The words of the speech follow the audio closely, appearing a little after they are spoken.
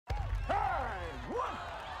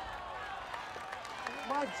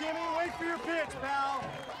Now, Jimmy, wait for your pitch, pal.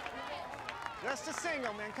 Just a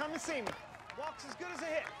single, man. Come and see me. Walk's as good as a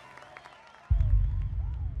hit.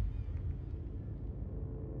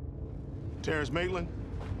 Terrence Maitland,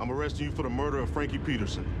 I'm arresting you for the murder of Frankie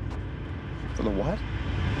Peterson. For the what?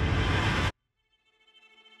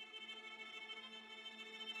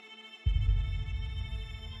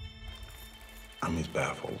 I'm as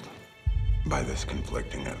baffled by this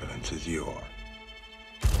conflicting evidence as you are.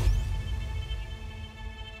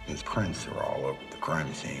 His prints are all over the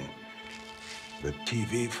crime scene. The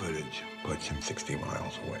TV footage puts him 60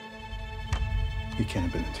 miles away. He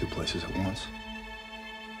can't have been in two places at once.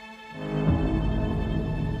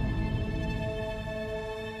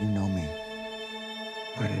 You know me.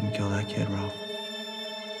 I didn't kill that kid, Ralph.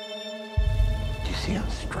 Do you see how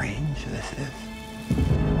strange this is?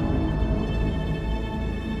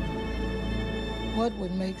 What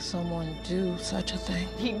would make someone do such a thing?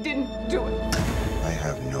 He didn't do it. I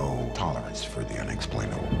have no tolerance for the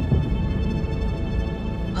unexplainable.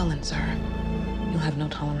 Well then, sir, you'll have no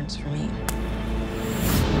tolerance for me.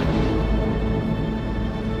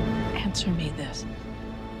 Answer me this.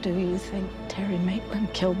 Do you think Terry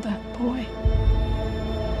Maitland killed that boy?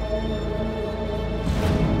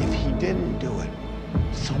 If he didn't do it,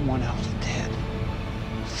 someone else did.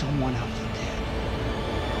 Someone else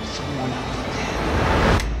did. Someone else did.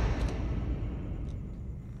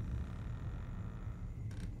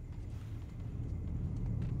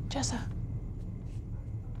 Jessa.